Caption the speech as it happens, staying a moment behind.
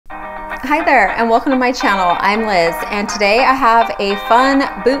Hi there and welcome to my channel. I'm Liz and today I have a fun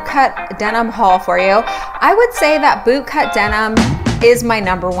bootcut denim haul for you. I would say that bootcut denim is my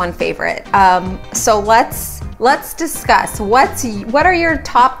 #1 favorite. So let's discuss what are your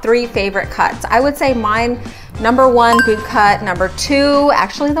top 3 favorite cuts. I would say mine #1 bootcut, #2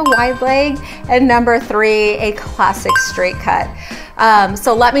 actually the wide leg, and #3 a classic straight cut.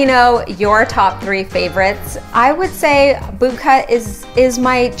 So let me know your top 3 favorites. I would say bootcut is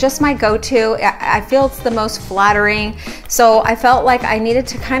just my go-to. I feel it's the most flattering. So I felt like I needed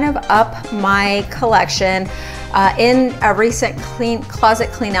to kind of up my collection. In a recent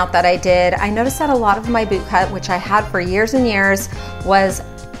closet clean out that I did, I noticed that a lot of my bootcut, which I had for years and years, was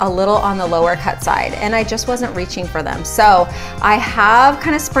a little on the lower cut side and I just wasn't reaching for them. So I have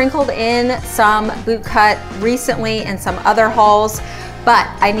kind of sprinkled in some bootcut recently in some other hauls, but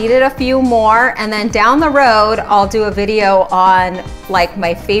I needed a few more, and then down the road I'll do a video on like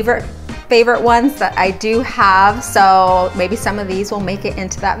my favorite ones that I do have, so maybe some of these will make it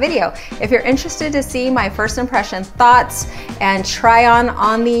into that video. If you're interested to see my first impression thoughts and try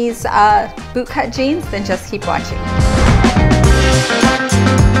on these bootcut jeans, then just keep watching.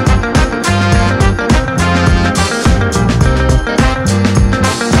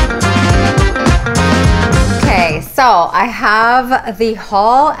 So I have the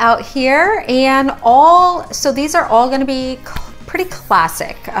haul out here, and so these are all going to be pretty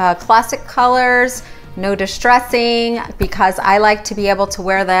classic colors, no distressing, because I like to be able to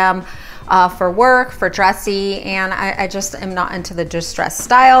wear them for work, for dressy, and I just am not into the distressed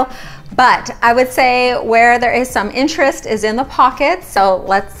style. But I would say where there is some interest is in the pockets, so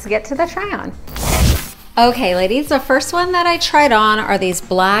let's get to the try on. Okay ladies, the first one that I tried on are these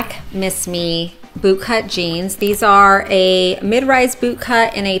black Miss Me bootcut jeans. These are a mid-rise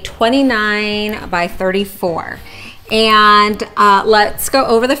bootcut in a 29 by 34. And let's go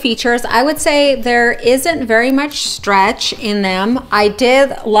over the features. I would say there isn't very much stretch in them. I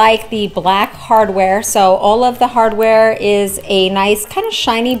did like the black hardware. So all of the hardware is a nice kind of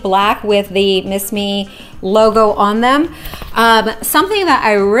shiny black with the Miss Me logo on them. Something that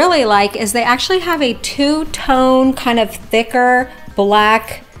I really like is they actually have a two-tone kind of thicker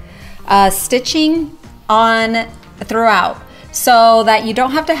black stitching on throughout, so that you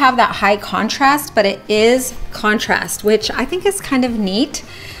don't have to have that high contrast, but it is contrast, which I think is kind of neat.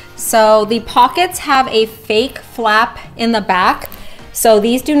 So the pockets have a fake flap in the back, so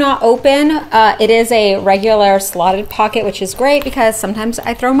these do not open. It is a regular slotted pocket, which is great because sometimes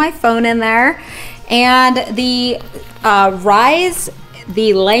I throw my phone in there. And the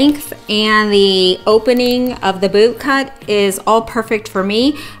the length and the opening of the boot cut is all perfect for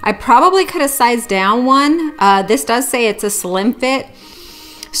me. I probably could have sized down one. This does say it's a slim fit,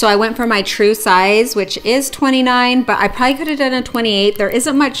 so I went for my true size, which is 29, but I probably could have done a 28. There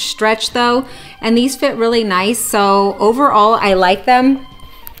isn't much stretch though, and these fit really nice. So overall, I like them.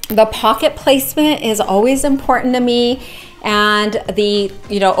 The pocket placement is always important to me, and the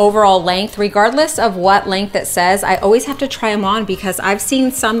overall length, regardless of what length it says, I always have to try them on because I've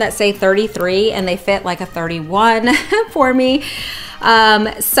seen some that say 33 and they fit like a 31 for me.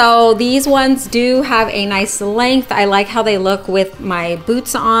 So these ones do have a nice length. I like how they look with my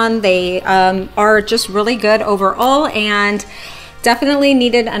boots on. They are just really good overall, and definitely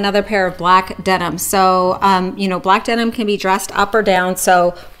needed another pair of black denim. So, black denim can be dressed up or down.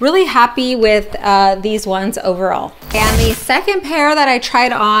 So really happy with these ones overall. And the second pair that I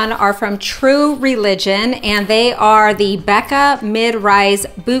tried on are from True Religion, and they are the Becca mid-rise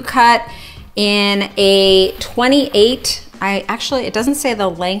bootcut in a 28. It doesn't say the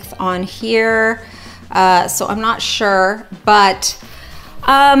length on here, so I'm not sure, but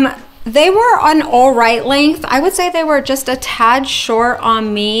they were an all right length. I would say they were just a tad short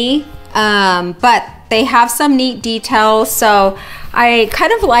on me, but they have some neat details. So I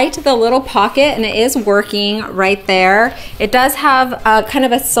kind of liked the little pocket, and it is working right there. It does have kind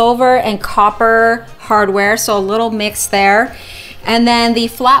of a silver and copper hardware, so a little mix there. And then the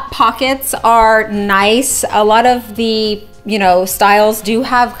flap pockets are nice. A lot of the styles do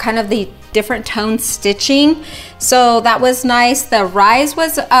have kind of the different tone stitching, so that was nice. The rise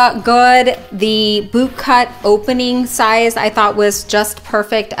was good. The boot cut opening size I thought was just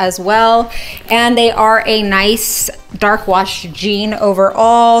perfect as well, and they are a nice dark wash jean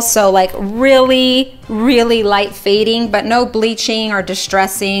overall, so like really light fading, but no bleaching or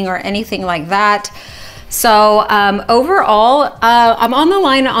distressing or anything like that. So overall, I'm on the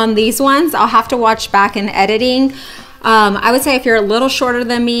line on these ones. I'll have to watch back in editing. I would say if you're a little shorter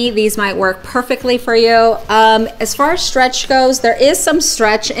than me, these might work perfectly for you. As far as stretch goes, there is some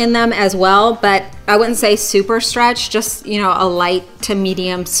stretch in them as well, but I wouldn't say super stretch, just, you know, a light to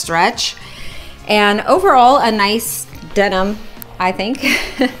medium stretch. And overall, a nice denim, I think.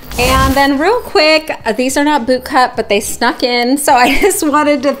 And then real quick, these are not boot cut, but they snuck in, so I just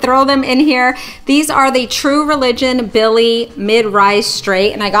wanted to throw them in here. These are the True Religion Billy mid-rise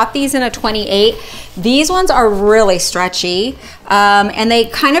straight, and I got these in a 28. These ones are really stretchy, and they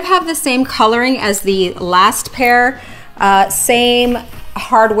kind of have the same coloring as the last pair. Same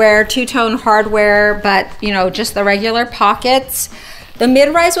hardware, two-tone hardware, but you know, just the regular pockets. The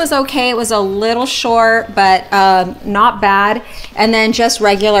mid-rise was okay. It was a little short, but not bad. And then just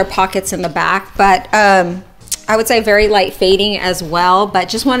regular pockets in the back. But I would say very light fading as well. But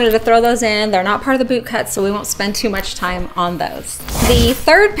just wanted to throw those in. They're not part of the boot cut, so we won't spend too much time on those. The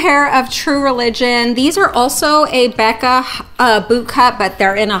third pair of True Religion. These are also a Becca boot cut, but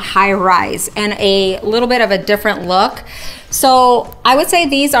they're in a high rise and a little bit of a different look. So I would say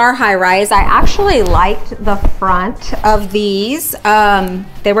these are high rise. I actually liked the front of these.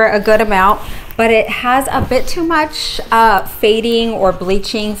 They were a good amount, but it has a bit too much fading or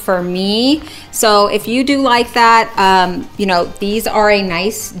bleaching for me. So if you do like that, you know, these are a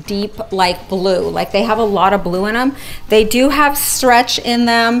nice deep like blue. Like they have a lot of blue in them. They do have stretch in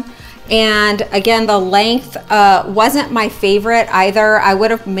them. And again, the length wasn't my favorite either. I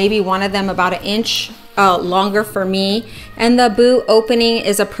would have maybe wanted them about an inch longer for me, and the boot opening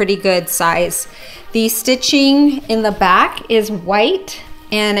is a pretty good size. The stitching in the back is white,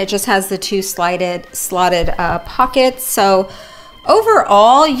 and it just has the two slotted pockets. So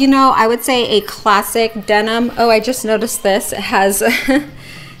overall, you know, I would say a classic denim. Oh, I just noticed this. It has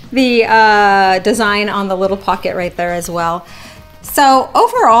the design on the little pocket right there as well. So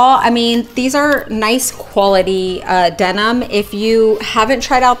overall, I mean, these are nice quality denim. If you haven't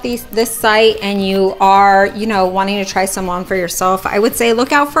tried out this site and you are, you know, wanting to try some on for yourself, I would say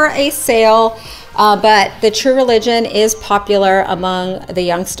look out for a sale. But the True Religion is popular among the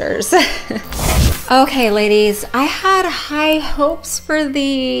youngsters. Okay, ladies, I had high hopes for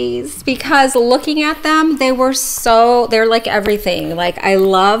these because looking at them, they're like everything. Like, I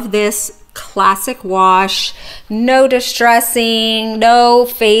love this classic wash, no distressing, no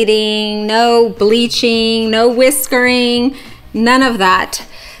fading, no bleaching, no whiskering, none of that.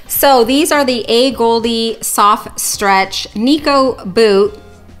 So these are the AGOLDE soft stretch Nico boot,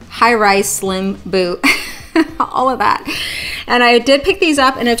 high rise slim boot. All of that. And I did pick these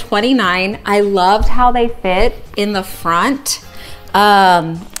up in a 29. I loved how they fit in the front.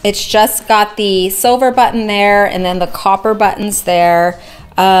 It's just got the silver button there and then the copper buttons there.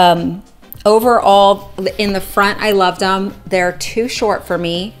 Overall, in the front, I loved them. They're too short for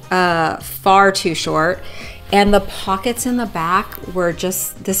me, far too short. And the pockets in the back were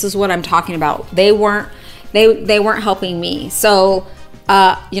just, this is what I'm talking about. They weren't helping me. So,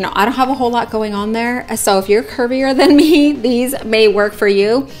 you know, I don't have a whole lot going on there. So if you're curvier than me, these may work for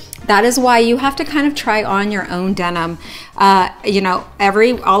you. That is why you have to kind of try on your own denim. You know,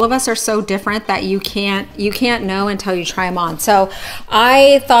 all of us are so different that you can't know until you try them on. So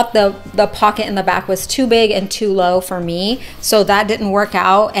I thought the pocket in the back was too big and too low for me, so that didn't work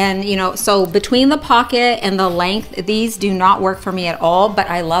out. And you know, so between the pocket and the length, these do not work for me at all,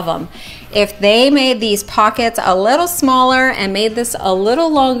 but I love them. If they made these pockets a little smaller and made this a little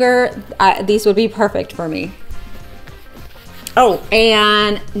longer, these would be perfect for me. Oh,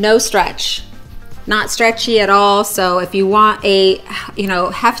 and no stretch, not stretchy at all. So if you want a, you know,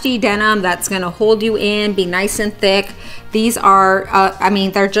 hefty denim that's going to hold you in, be nice and thick, these are, I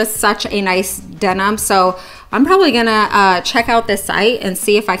mean, they're just such a nice denim. So I'm probably going to check out this site and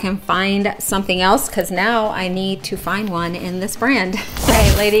see if I can find something else, because now I need to find one in this brand.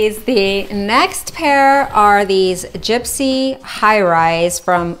 Okay, ladies, the next pair are these Gypsy High Rise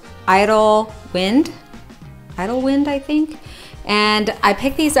from Idle Wind, I think. And I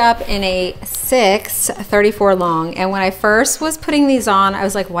picked these up in a 6, 34 long. And when I first was putting these on, I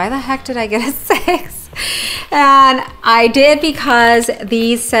was like, why the heck did I get a 6? And I did because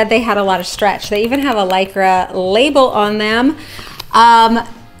these said they had a lot of stretch. They even have a Lycra label on them.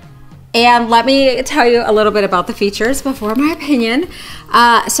 And let me tell you a little bit about the features before my opinion.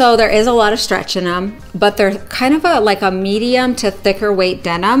 So there is a lot of stretch in them, but they're kind of like a medium to thicker weight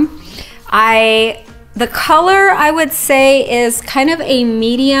denim. The color, I would say, is kind of a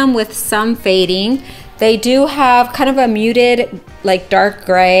medium with some fading. They do have kind of a muted, like dark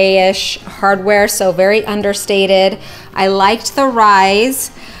grayish hardware, so very understated. I liked the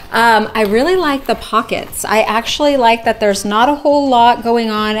rise. I really like the pockets. I actually like that there's not a whole lot going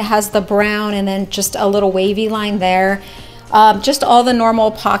on. It has the brown and then just a little wavy line there. Just all the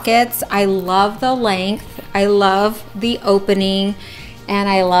normal pockets. I love the length. I love the opening, and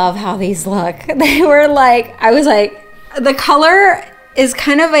I love how these look. They were like, I was like, the color is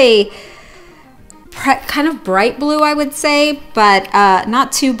kind of a bright blue, I would say, but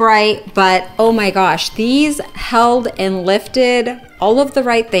not too bright. But oh my gosh, these held and lifted all of the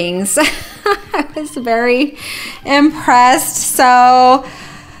right things. I was very impressed. So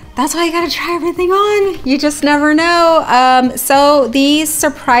that's why you gotta try everything on. You just never know. So these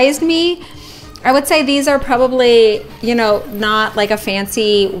surprised me. I would say these are probably, you know, not like a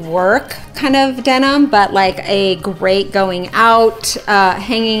fancy work kind of denim, but like a great going out,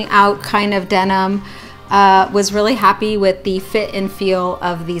 hanging out kind of denim. Was really happy with the fit and feel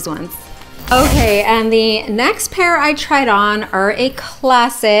of these ones. Okay, and the next pair I tried on are a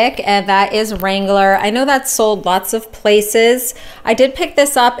classic, and that is Wrangler. I know that's sold lots of places. I did pick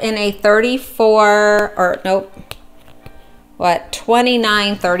this up in a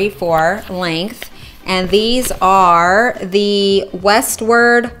 29-34 length, and these are the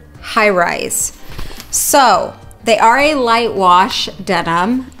Westward High Rise. So they are a light wash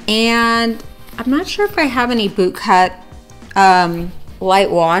denim, and I'm not sure if I have any Bootcut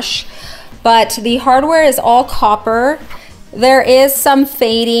light wash, but the hardware is all copper. There is some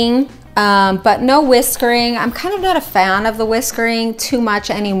fading, but no whiskering. I'm kind of not a fan of the whiskering too much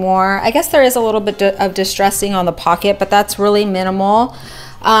anymore. I guess there is a little bit of distressing on the pocket, but that's really minimal.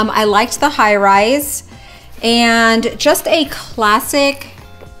 I liked the high rise, and just a classic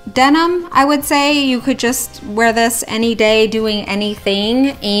denim, I would say. You could just wear this any day doing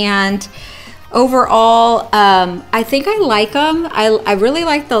anything, and overall, I think I like them. I really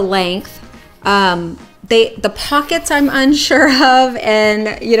like the length. The pockets I'm unsure of,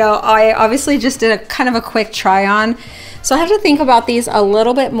 and you know, I obviously just did a kind of a quick try on, so I have to think about these a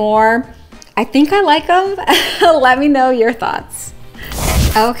little bit more. I think I like them. Let me know your thoughts.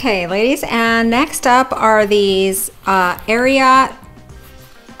 Okay, ladies, and next up are these Ariat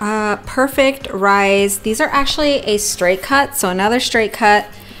Perfect Rise. These are actually a straight cut, so another straight cut.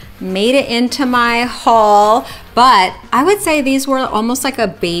 Made it into my haul, but I would say these were almost like a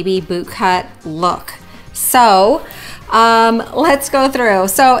baby bootcut look. So let's go through.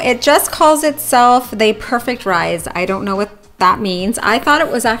 So it just calls itself the Perfect Rise. I don't know what that means. I thought it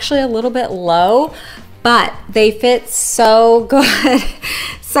was actually a little bit low, but they fit so good.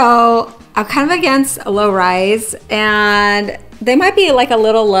 So I'm kind of against a low rise, and they might be like a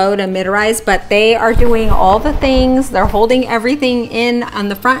little low to mid rise, but they are doing all the things. They're holding everything in on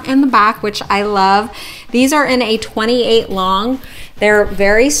the front and the back, which I love. These are in a 28 long. They're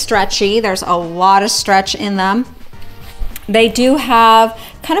very stretchy. There's a lot of stretch in them. They do have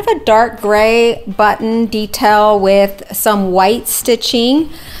kind of a dark gray button detail with some white stitching.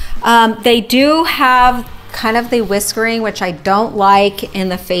 They do have kind of the whiskering, which I don't like, in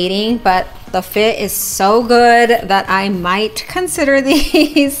the fading, but the fit is so good that I might consider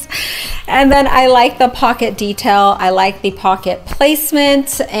these. And then I like the pocket detail. I like the pocket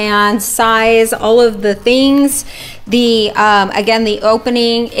placement and size, all of the things. The again, the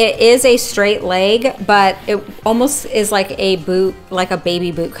opening, it is a straight leg, but it almost is like a boot, like a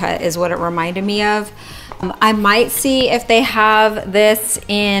baby boot cut is what it reminded me of. I might see if they have this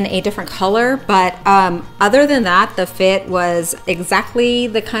in a different color, but other than that, the fit was exactly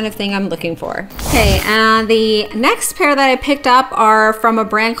the kind of thing I'm looking for. Okay, and the next pair that I picked up are from a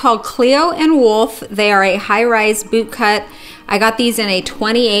brand called Cleo and Wolf. They are a high-rise boot cut. I got these in a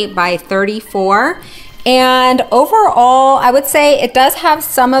 28 by 34. And overall, I would say it does have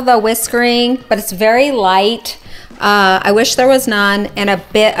some of the whiskering, but it's very light. I wish there was none, and a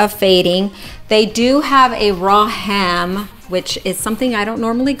bit of fading. They do have a raw hem, which is something I don't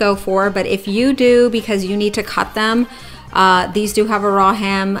normally go for, but if you do, because you need to cut them, these do have a raw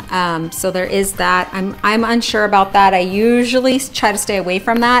hem, so there is that. I'm unsure about that. I usually try to stay away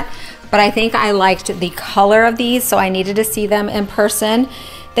from that, but I think I liked the color of these, so I needed to see them in person.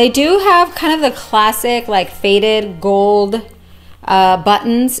 They do have kind of the classic like faded gold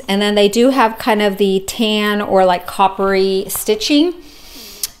buttons, and then they do have kind of the tan or like coppery stitching.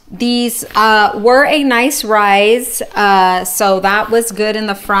 These were a nice rise, so that was good in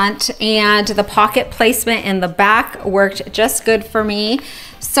the front, and the pocket placement in the back worked just good for me.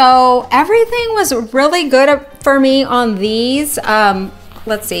 So everything was really good for me on these.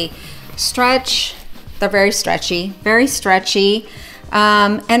 Let's see, stretch, they're very stretchy,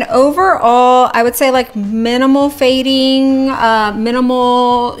 and overall I would say like minimal fading,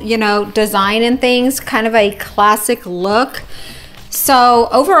 minimal, you know, design and things, kind of a classic look. So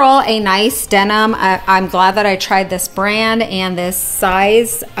overall, a nice denim. I'm glad that I tried this brand and this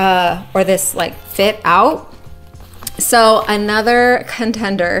size or this like fit out. So another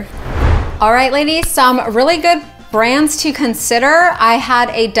contender. All right, ladies, some really good brands to consider. I had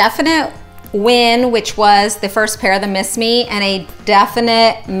a definite win, which was the first pair, the Miss Me, and a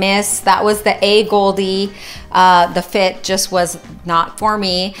definite miss. That was the AGOLDE. The fit just was not for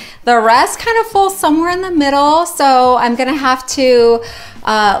me. The rest kind of falls somewhere in the middle, so I'm gonna have to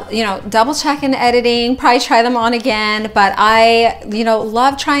you know, double check in editing, probably try them on again, but I, you know,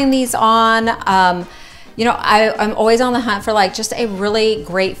 love trying these on. You know, I'm always on the hunt for like just a really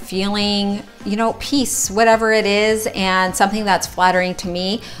great feeling, you know, piece, whatever it is, and something that's flattering to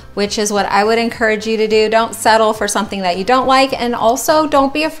me, which is what I would encourage you to do. Don't settle for something that you don't like, and also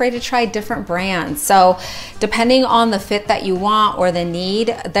don't be afraid to try different brands. So depending on the fit that you want or the need,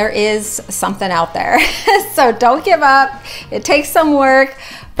 there is something out there. So don't give up. It takes some work,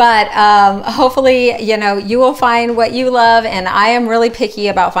 but hopefully, you know, you will find what you love, and I am really picky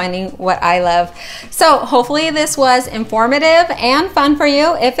about finding what I love. So hopefully this was informative and fun for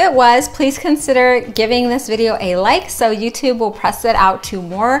you. If it was, please consider giving this video a like so YouTube will press it out to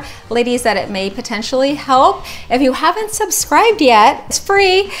more ladies that it may potentially help. If you haven't subscribed yet, it's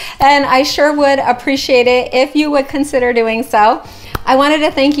free, and I sure would appreciate it if you would consider doing so. I wanted to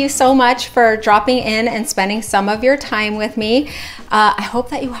thank you so much for dropping in and spending some of your time with me. I hope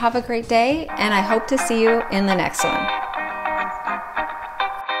that you have a great day, and I hope to see you in the next one.